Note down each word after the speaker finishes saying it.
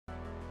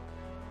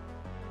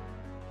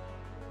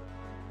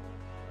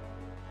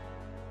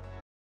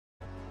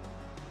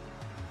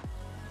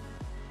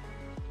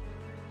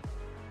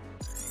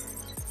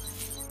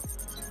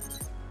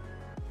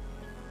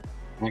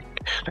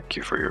Thank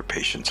you for your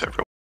patience,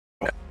 everyone.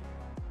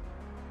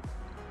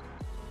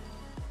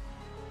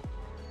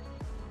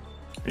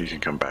 You can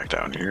come back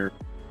down here.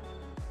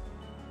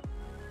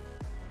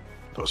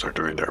 Those are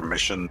doing their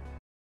mission.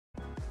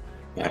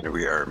 And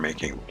we are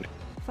making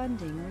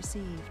Funding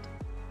received.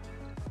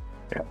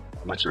 Yeah,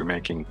 how much are we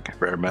making?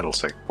 Rare metal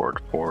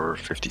support for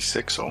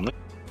 56 only.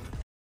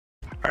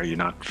 Are you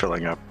not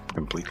filling up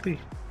completely?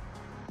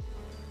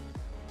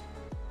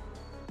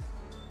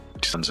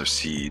 Tons of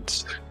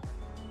seeds.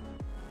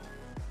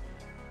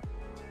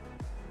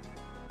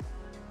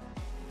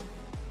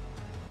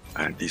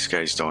 And these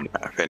guys don't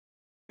have any.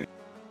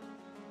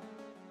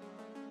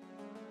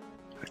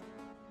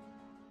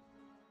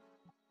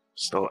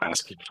 Still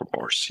asking for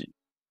more seeds.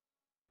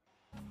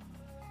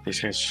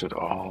 These guys should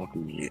all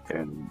be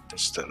in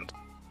distance.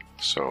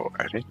 So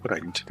I think what I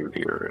need to do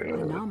here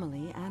is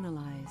Anomaly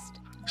analyzed.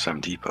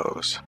 some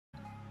depots.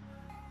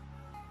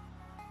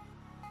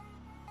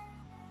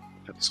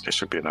 This guy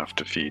should be enough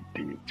to feed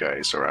the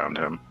guys around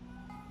him.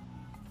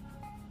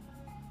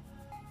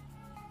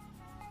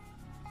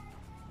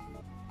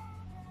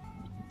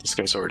 This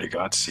guy's already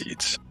got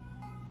seeds.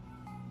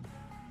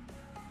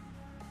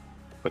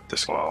 Put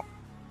this wall.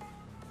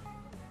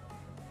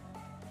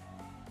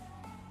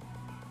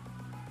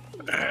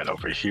 And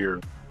over here.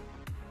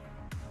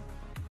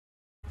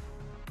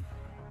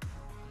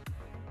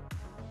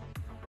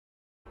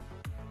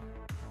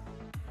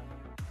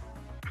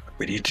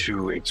 We need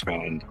to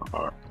expand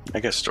our, I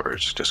guess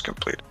storage just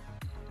completed.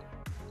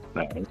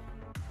 Now,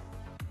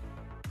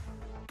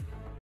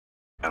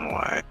 and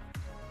why?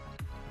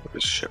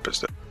 This ship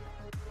is there.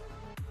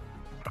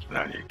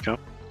 Now you go.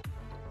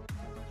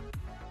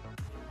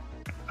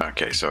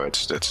 Okay, so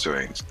it's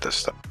doing this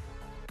stuff.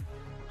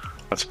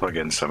 Let's plug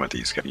in some of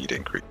these need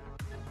increase.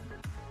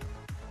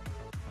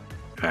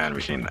 And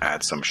we can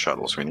add some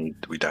shuttles. We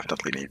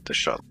definitely need the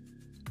shuttle.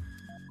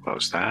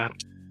 Close that.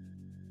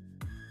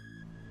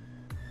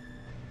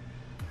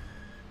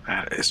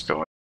 That is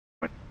going.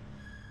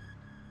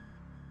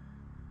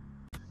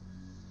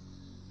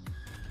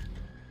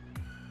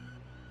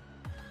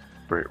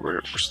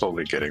 We're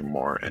slowly getting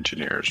more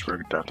engineers. We're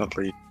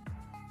definitely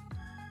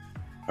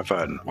have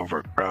an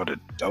overcrowded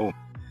dome.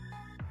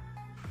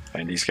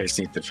 And these guys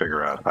need to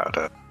figure out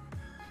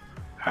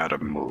how to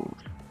move.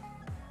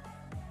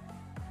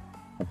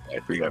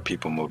 If we got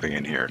people moving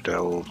in here,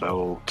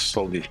 they'll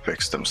slowly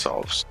fix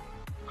themselves.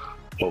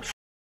 Hopefully.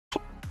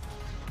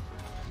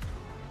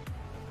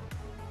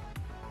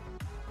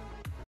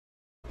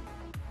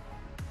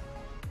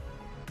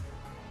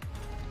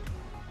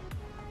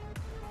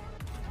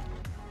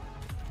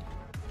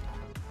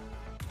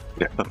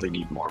 Definitely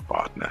need more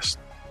botanists.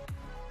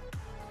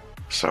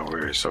 So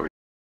we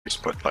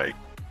just put like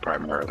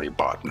primarily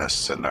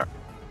botanists in there.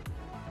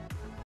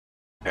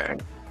 Okay.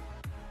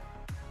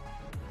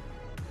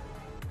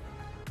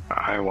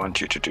 I want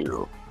you to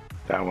do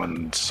that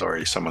one.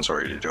 Sorry, someone's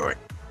already doing.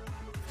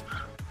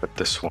 But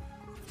this one,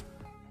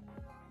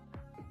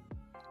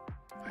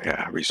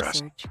 yeah,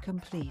 research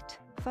complete.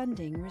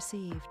 Funding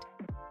received.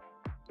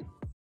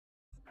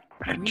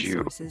 And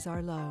resources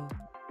are low.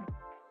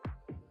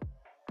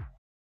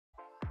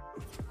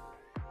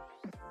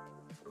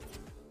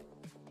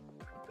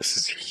 This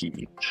is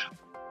heat.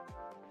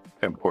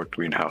 Import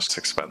greenhouse is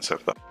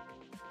expensive though.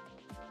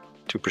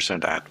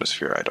 2%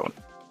 atmosphere, I don't.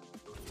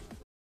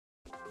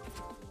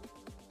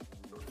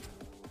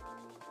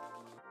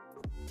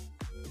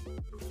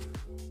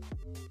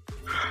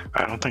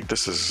 I don't think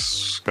this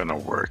is gonna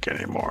work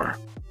anymore.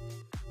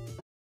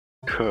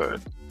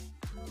 Could.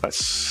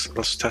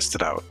 Let's test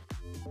it out.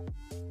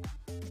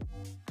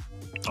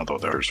 Although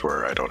there's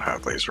where I don't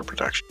have laser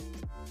protection.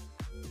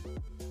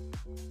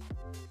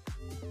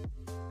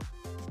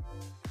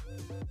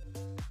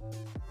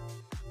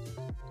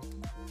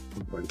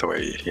 By the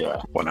way,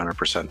 yeah,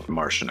 100%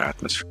 Martian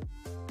atmosphere.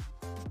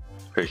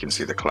 You can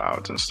see the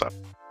clouds and stuff.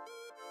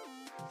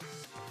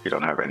 You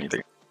don't have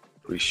anything.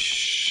 I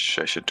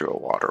should do a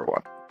water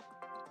one.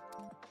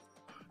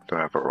 Do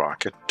I have a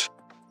rocket?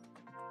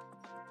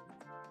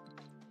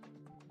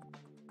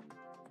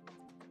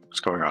 It's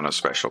going on a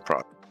special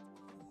project.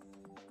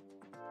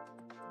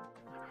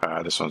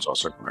 This one's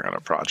also going on a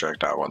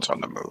project. That one's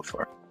on the move.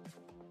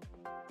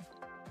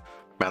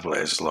 Metal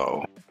is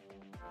low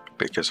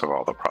because of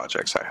all the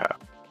projects I have.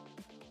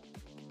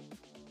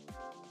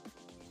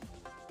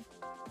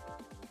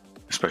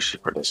 Especially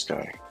for this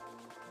guy.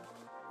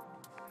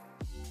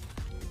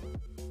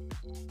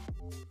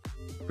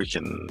 We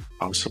can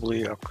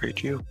possibly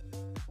upgrade you.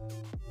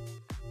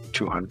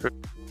 200.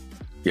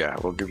 Yeah,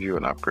 we'll give you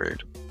an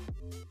upgrade.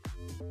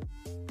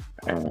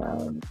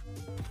 And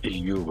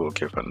you will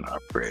give an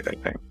upgrade, I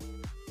think.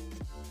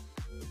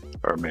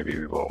 Or maybe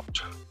we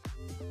won't.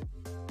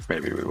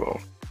 Maybe we will.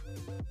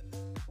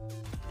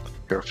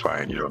 You're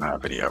fine, you don't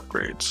have any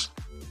upgrades.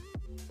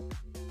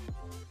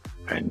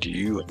 And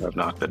you have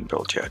not been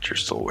built yet, you're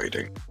still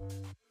waiting.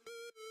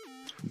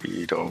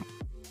 We don't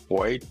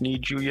quite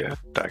need you yet.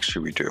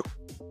 Actually, we do.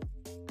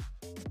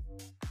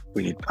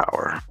 We need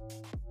power.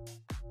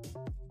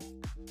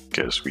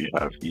 because we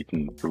have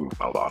eaten through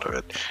a lot of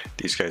it.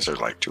 These guys are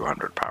like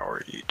 200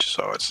 power each,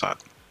 so it's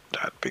not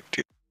that big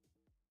deal.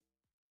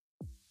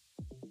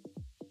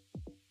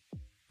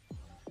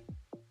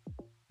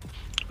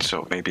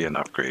 So maybe an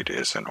upgrade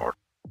is in order.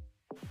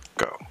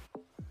 Go.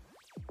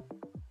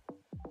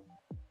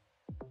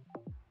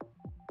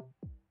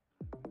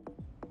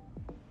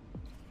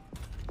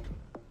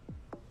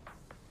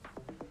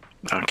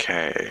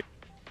 Okay.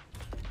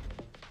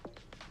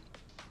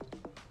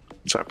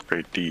 Let's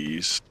upgrade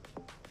these.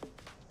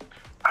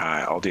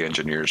 All the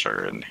engineers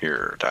are in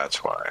here,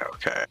 that's why,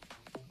 okay.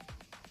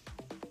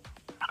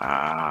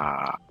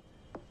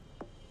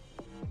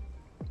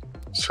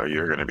 So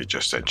you're gonna be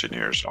just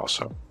engineers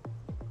also.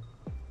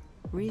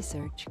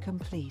 Research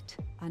complete.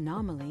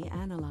 Anomaly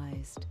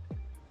analyzed.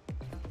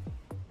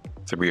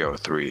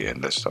 303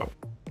 in this zone.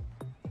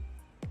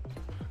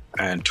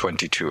 And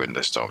 22 in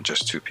this zone,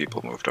 just 2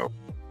 people moved over.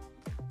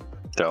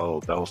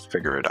 They'll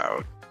figure it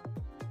out.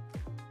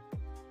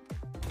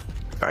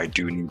 I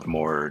do need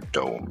more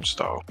domes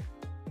though.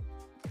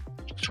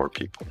 For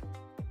people.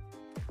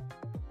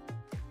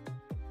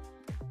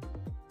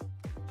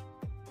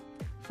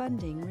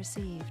 Funding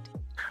received.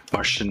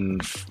 Martian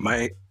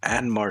family,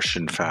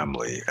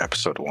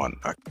 episode 1.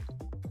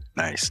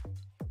 Nice.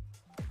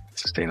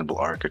 Sustainable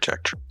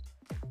architecture.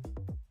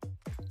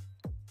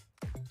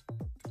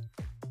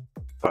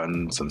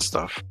 Funds and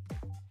stuff.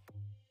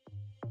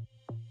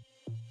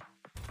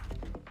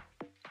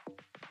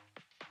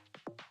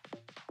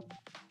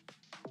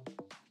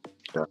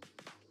 Yeah.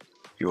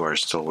 You are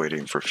still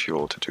waiting for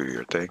fuel to do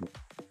your thing.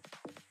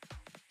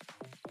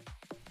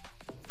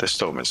 This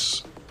dome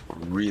is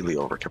really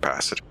over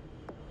capacity.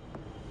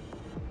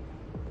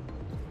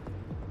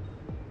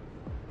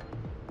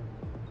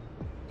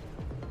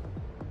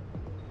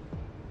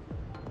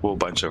 Whole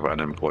bunch of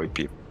unemployed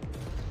people.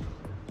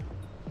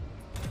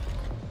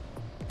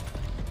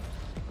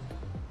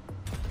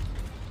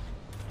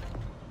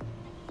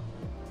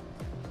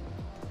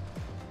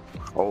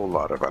 Whole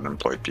lot of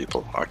unemployed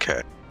people.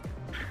 Okay.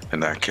 In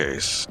that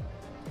case,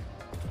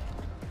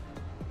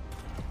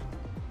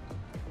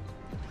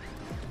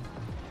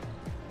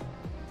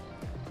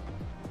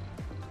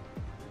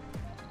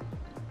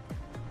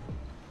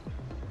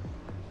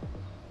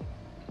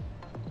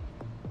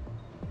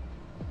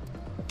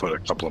 put a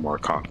couple of more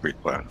concrete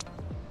plants.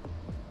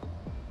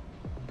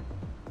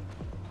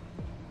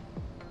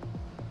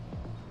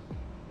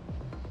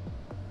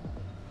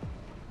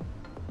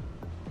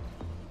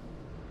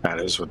 That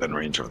is within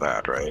range of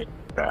that, right?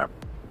 Yeah.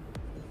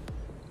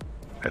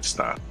 It's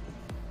not.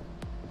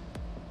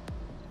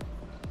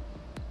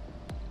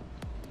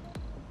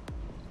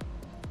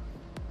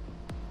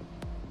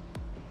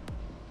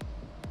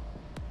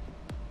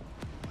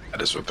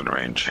 That is within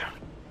range.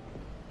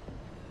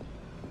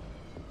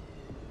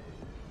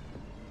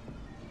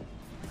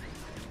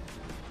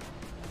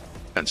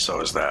 And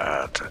so is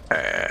that.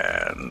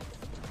 And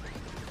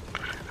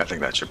I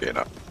think that should be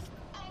enough.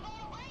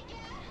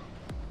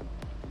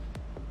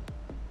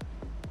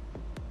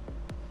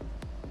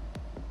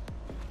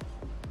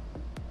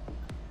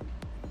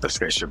 This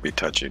guy should be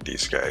touching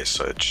these guys,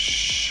 so it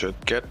should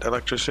get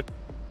electricity.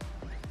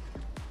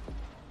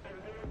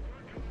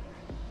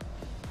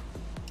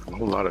 A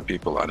whole lot of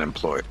people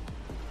unemployed.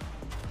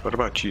 What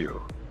about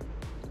you?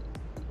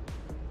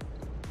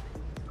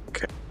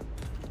 Okay.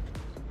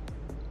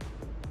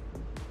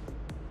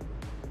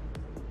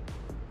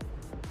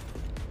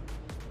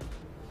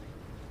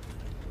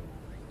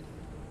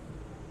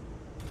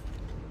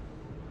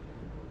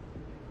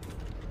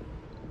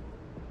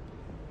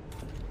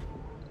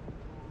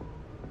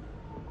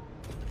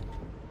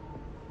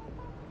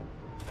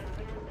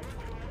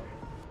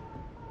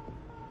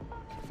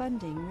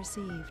 Funding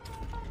received.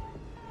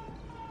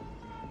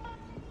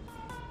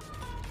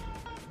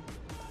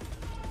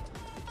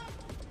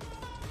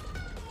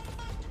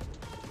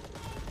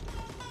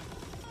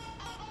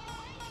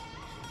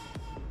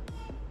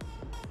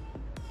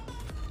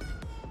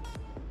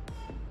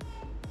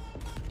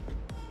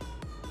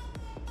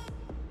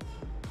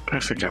 I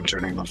think I'm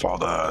turning off all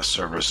the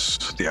service,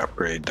 the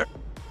upgrade.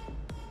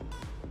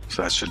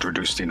 So that should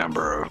reduce the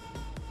number of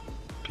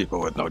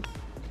people with no.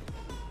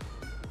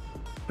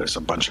 There's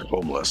a bunch of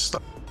homeless.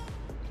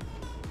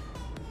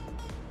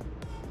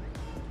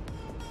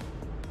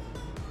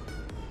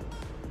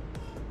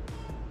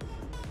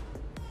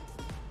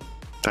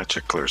 That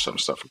should clear some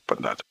stuff, but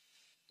not.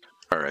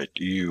 All right,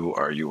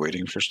 are you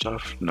waiting for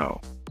stuff?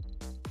 No.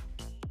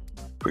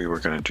 We were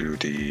gonna do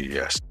the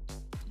yes.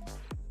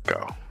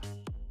 Go.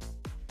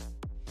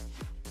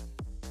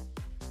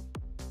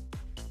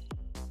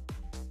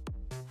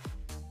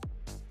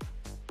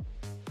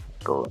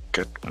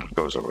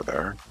 Goes over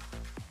there.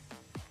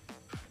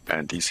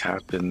 And these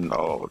have been,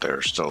 oh,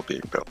 they're still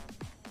being built.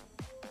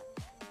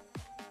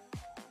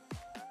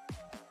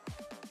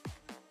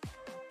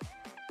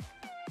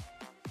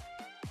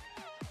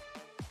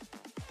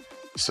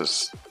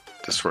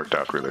 This worked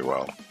out really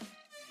well.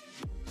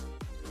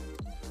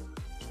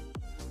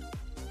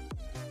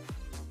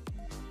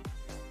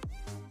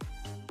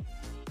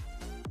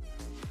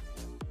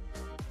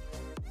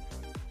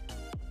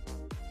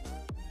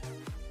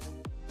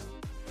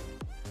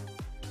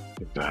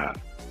 Like that.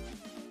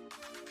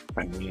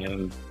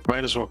 And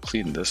might as well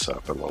clean this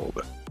up a little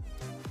bit.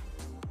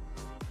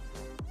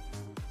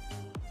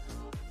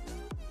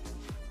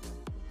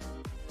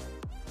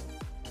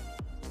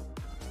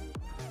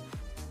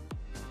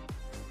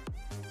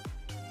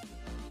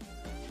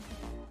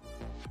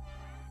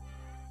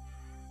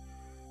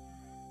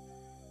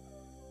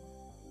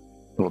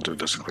 We'll do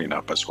this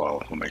cleanup as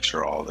well. We'll make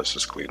sure all this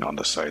is clean on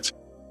the sides.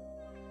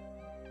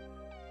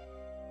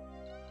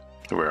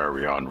 Where are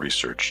we on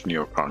research?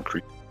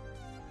 Neoconcrete.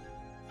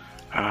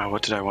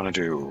 What did I want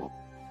to do?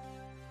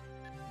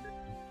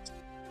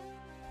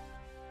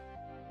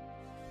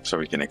 So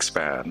we can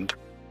expand.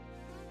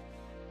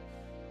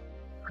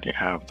 Already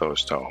have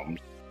those domes.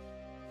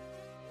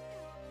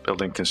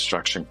 Building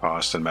construction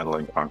costs and metal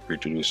and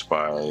concrete reduced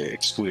by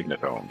excluding the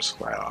domes.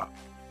 Wow.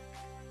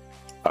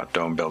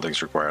 Dome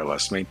buildings require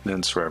less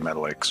maintenance, rare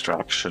metal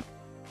extraction.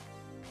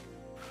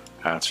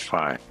 That's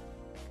fine.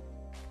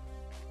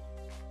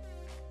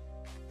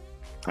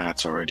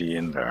 That's already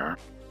in there.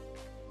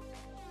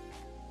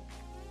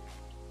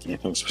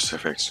 Anything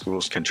specific?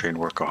 Schools can train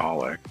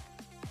workaholic.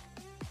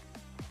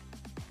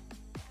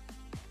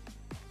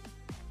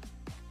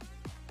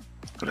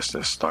 What is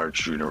this?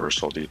 Large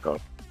universal depot.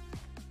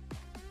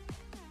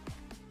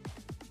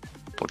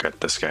 We'll get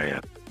this guy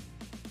in.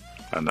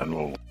 And then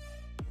we'll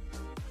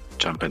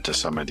jump into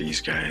some of these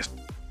guys.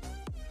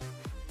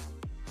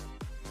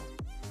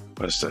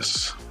 What is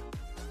this?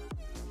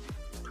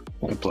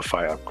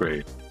 Amplify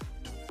upgrade.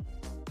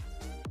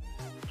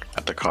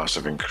 At the cost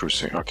of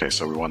increasing. Okay,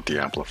 so we want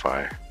the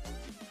amplify.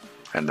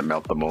 And the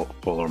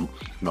polar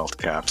melt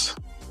caps.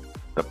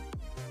 The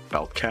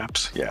melt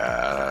caps?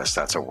 Yes,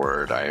 that's a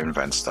word. I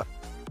invent stuff.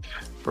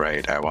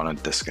 Right, I wanted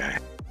this guy.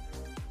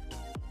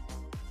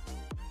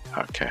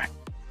 Okay.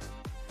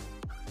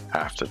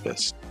 After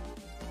this.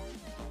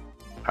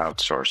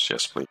 Outsource,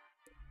 yes, please.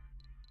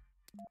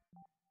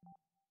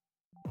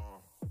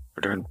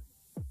 We're doing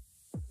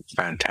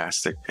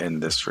fantastic in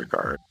this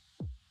regard.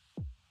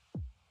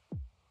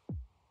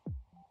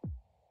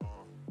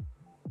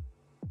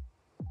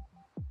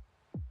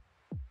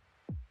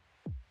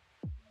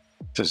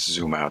 Just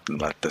zoom out and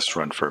let this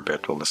run for a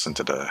bit. We'll listen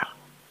to the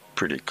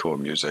pretty cool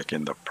music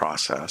in the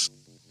process.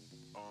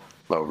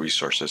 Low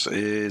resources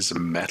is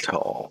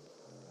metal.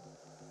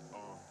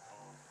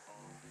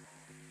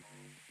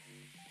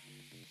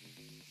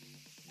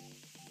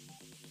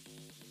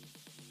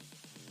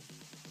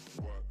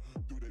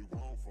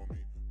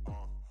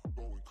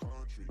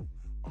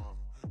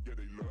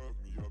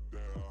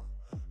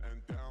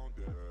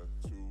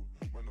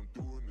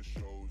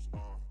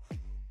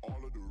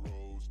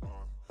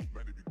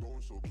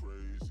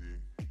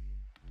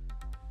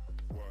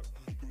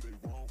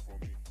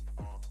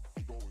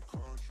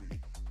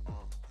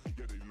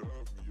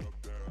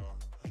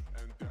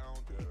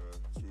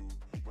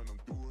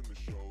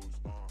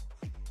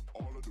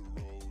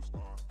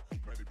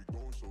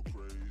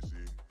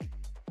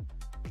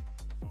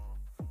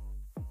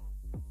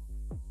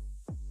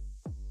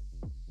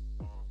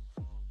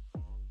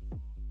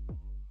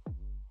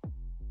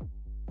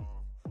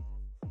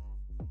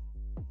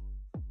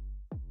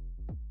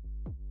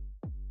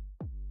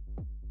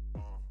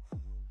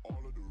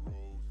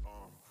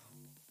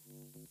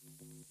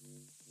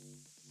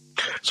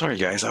 Sorry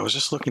guys, I was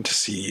just looking to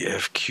see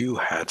if Q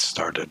had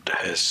started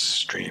his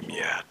stream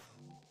yet.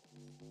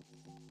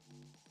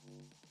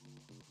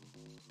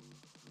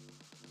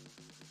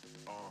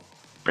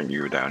 Bring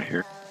you down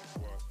here.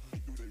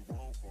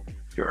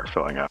 You are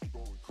filling up.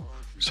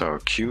 So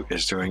Q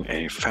is doing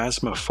a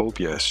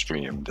Phasmophobia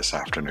stream this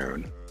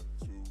afternoon.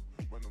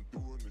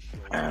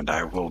 And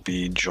I will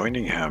be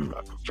joining him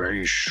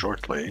very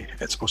shortly.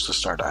 It's supposed to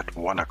start at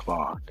 1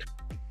 o'clock.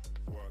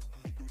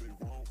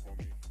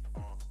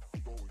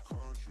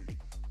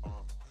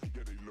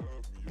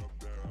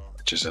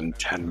 Which is in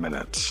 10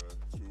 minutes.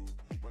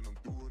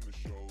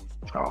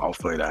 So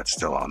hopefully that's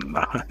still on.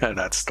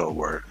 That's still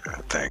work,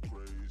 I think.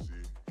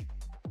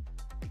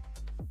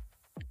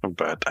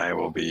 But I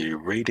will be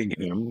rating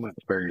him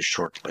very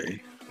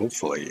shortly,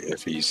 hopefully,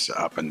 if he's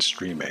up and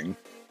streaming.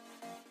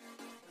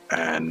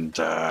 And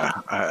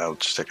I'll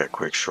just take a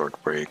quick short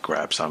break,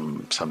 grab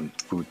some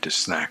food to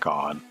snack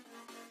on.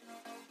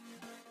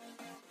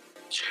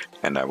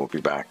 And I will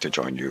be back to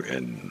join you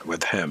in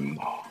with him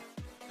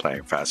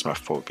playing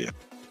Phasmophobia.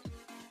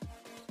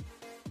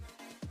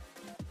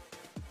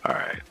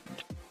 Alright.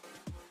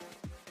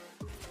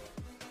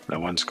 No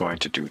one's going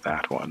to do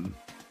that one.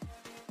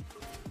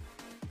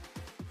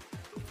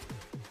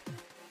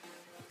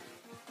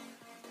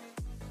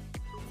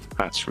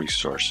 That's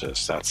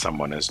resources. That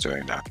someone is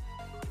doing that.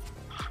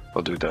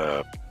 We'll do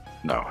the...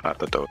 No, not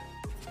the dot.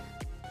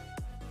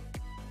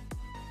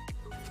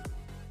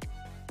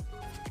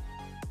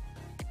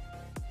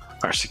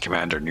 RC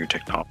Commander, new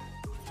technology.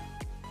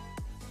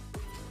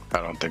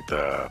 I don't think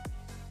the...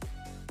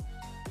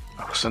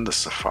 I'll send the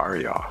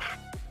Safari off.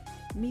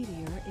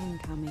 Meteor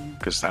incoming.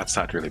 Because that's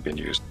not really been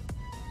used.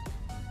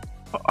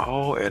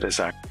 Oh, it is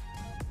it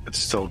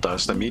still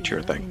does the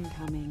meteor thing.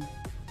 Incoming.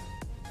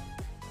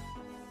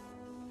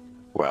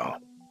 Well,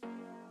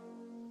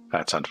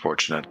 That's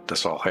unfortunate.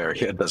 This whole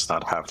area does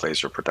not have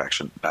laser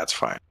protection. That's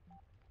fine.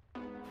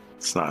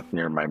 It's not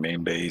near my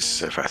main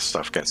base. If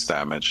stuff gets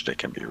damaged, it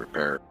can be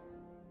repaired.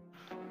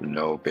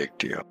 No big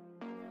deal.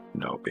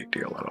 No big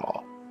deal at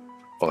all.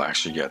 We'll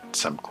actually get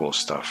some cool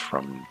stuff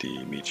from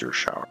the meteor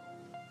shower.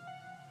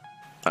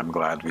 I'm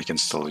glad we can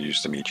still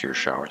use the meteor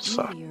shower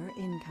stuff. Meteor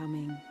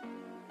incoming.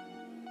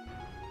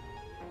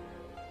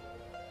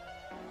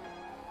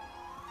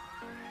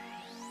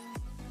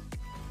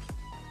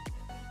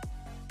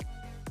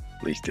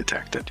 Leak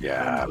detected.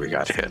 Yeah, we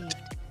got hit.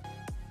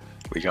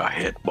 We got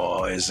hit,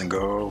 boys and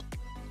girls.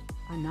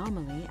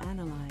 Anomaly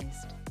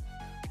analyzed.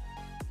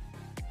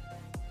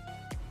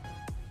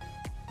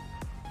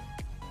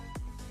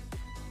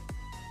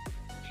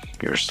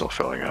 You're still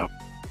filling up.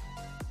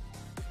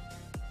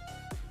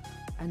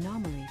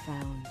 Anomaly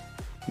found.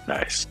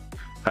 Nice.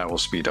 That will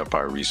speed up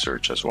our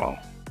research as well,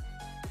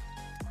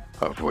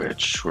 of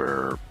which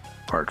we're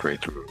partway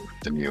through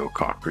the Neo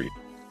concrete.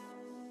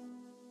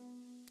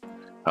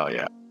 Oh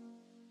yeah.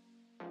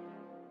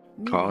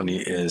 Colony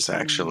is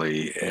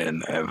actually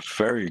in a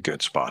very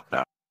good spot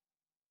now.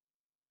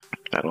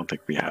 I don't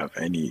think we have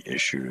any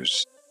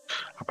issues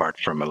apart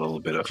from a little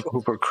bit of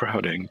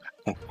overcrowding.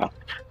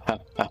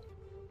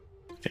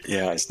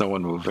 Yeah, is no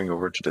one moving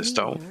over to this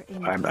dome?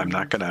 I'm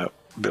not gonna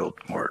build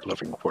more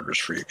living quarters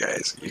for you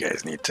guys. You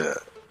guys need to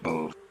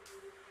move.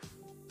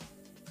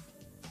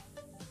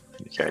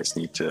 You guys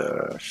need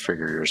to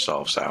figure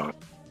yourselves out,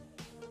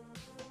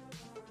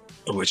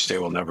 which they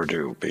will never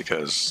do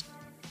because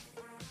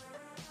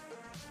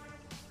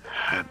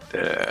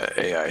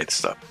AI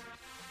stuff.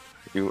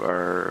 You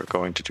are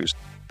going to do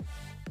stuff,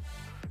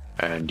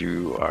 and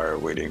you are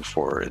waiting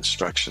for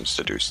instructions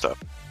to do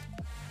stuff.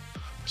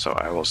 So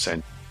I will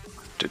send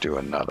to do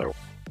another one.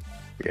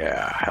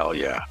 Yeah, hell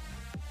yeah.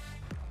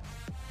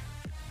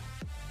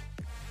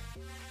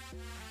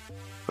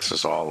 This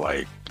is all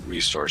like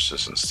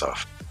resources and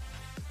stuff.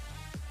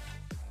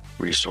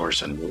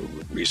 Resource and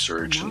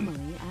research.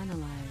 Anomaly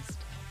analyzed.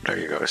 There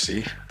you go,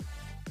 see?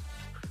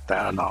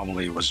 That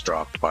anomaly was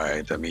dropped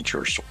by the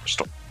meteor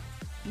storm.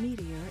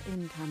 Meteor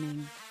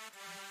incoming.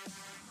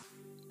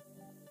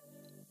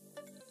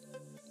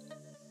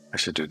 I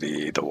should do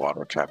the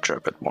water capture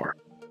a bit more.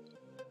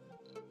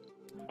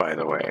 By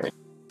the way,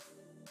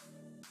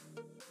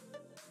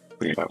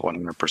 we have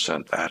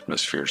 100%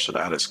 atmosphere, so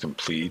that is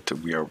complete.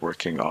 We are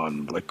working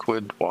on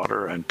liquid,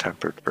 water, and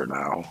temperature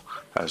now,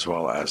 as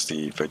well as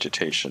the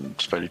vegetation.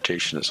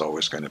 Vegetation is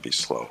always going to be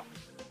slow,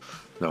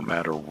 no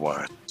matter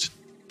what.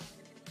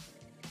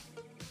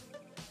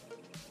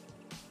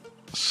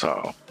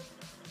 So,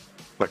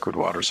 liquid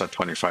water's at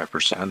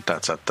 25%.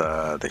 That's at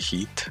the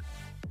heat.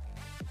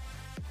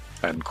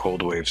 And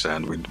cold waves,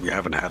 and we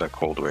haven't had a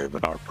cold wave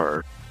in our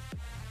part.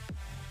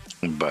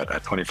 But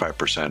at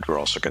 25%, we're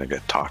also going to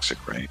get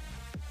toxic rain.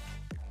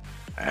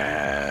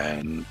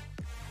 And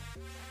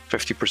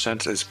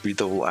 50% is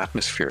breathable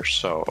atmosphere.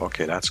 So,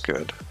 okay, that's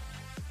good.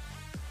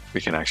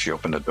 We can actually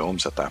open the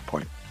domes at that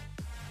point.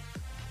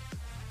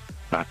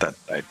 Not that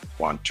I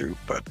want to,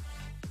 but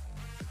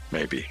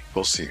maybe.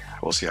 We'll see.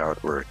 We'll see how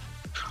it works.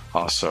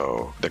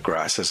 Also, the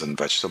grasses and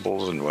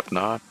vegetables and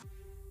whatnot,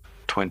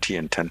 20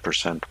 and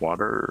 10%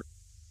 water.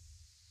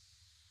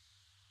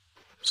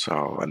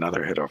 So,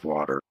 another hit of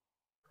water.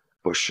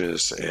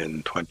 Bushes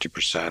in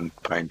 20%,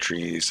 pine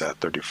trees at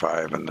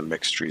 35%, and the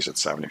mixed trees at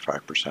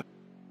 75%.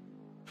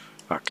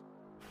 Okay,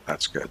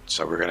 that's good.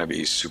 So we're going to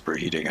be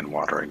superheating and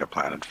watering the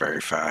planet very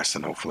fast,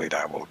 and hopefully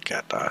that will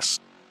get us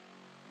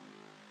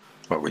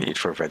what we need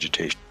for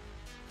vegetation.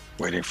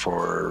 Waiting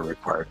for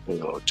required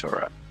payload to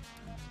arrive.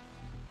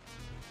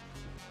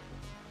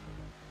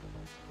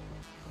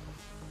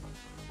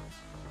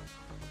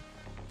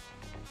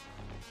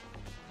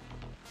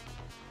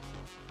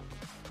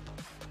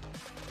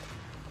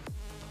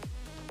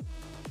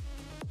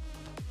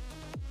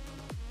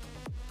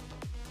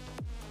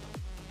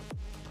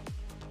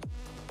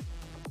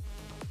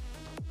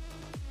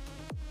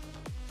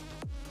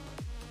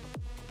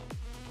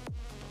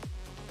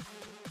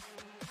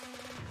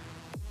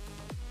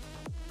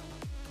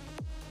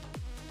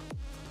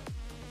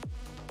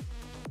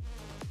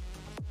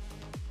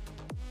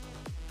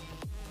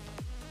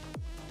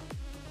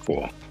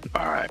 Cool.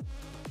 All right.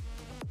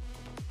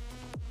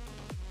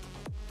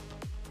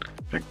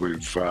 I think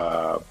we've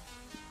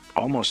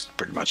almost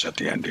pretty much at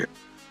the end here.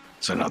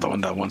 It's another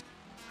one that wants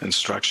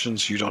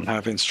instructions. You don't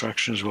have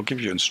instructions. We'll give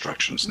you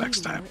instructions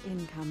next time.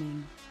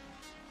 Incoming.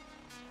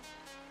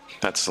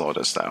 Let's slow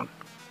this down.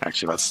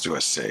 Actually, let's do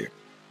a save.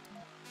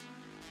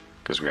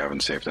 Because we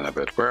haven't saved in a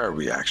bit. Where are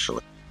we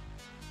actually?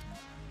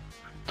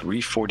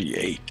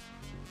 348.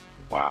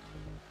 Wow.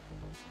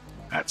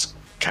 That's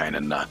kind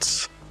of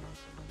nuts.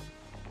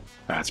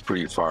 That's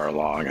pretty far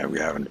along, and we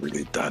haven't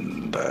really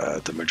done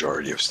the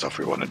majority of stuff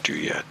we want to do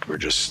yet.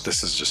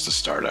 This is just the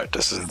start out.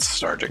 This isn't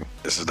starting.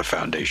 This is the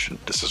foundation.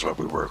 This is what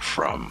we work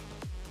from.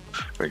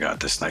 We got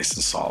this nice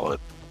and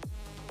solid.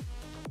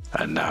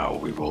 And now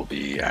we will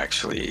be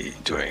actually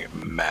doing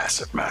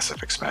massive,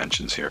 massive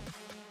expansions here.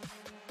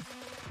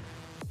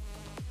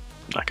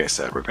 Like I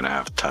said, we're going to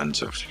have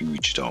tons of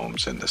huge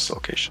domes in this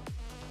location.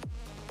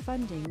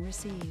 Funding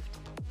received.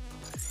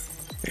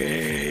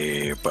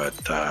 But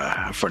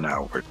for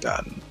now, we're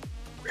done.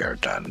 We are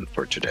done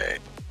for today.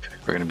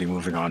 We're going to be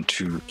moving on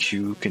to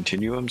Q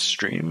Continuum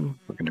stream.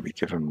 We're going to be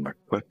giving him a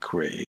quick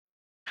raid.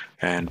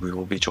 And we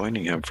will be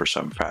joining him for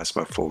some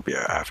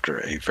Phasmophobia after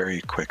a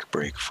very quick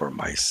break for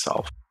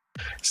myself.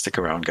 Stick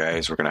around,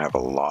 guys. We're going to have a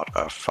lot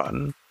of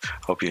fun.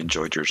 Hope you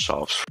enjoyed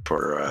yourselves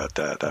for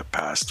that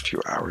past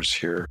few hours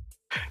here.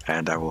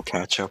 And I will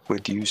catch up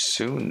with you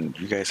soon.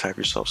 You guys have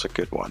yourselves a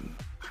good one.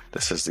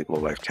 This is the Low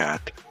Life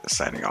Cat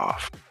signing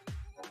off.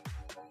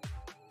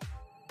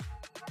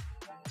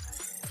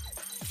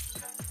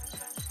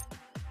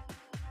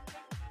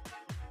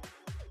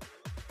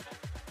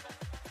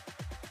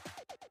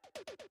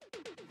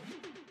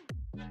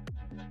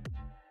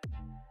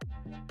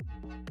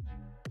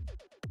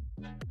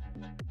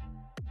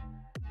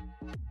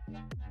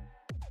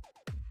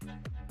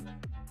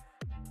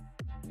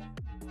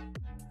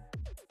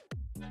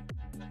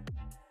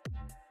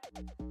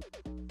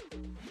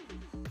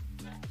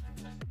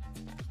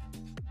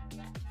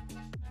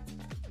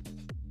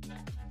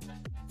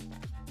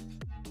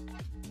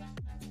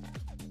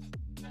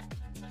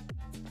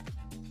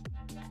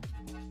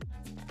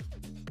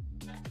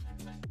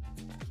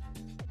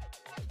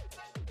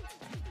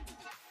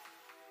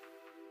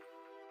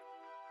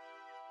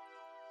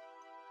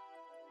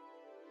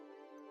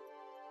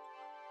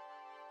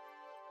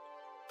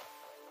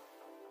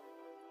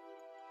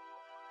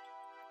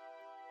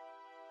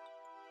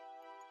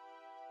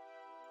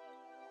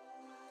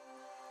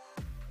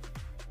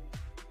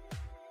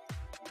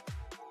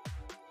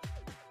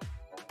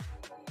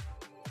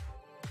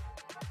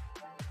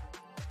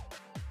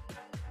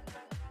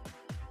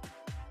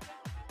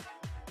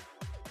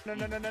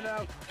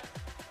 No.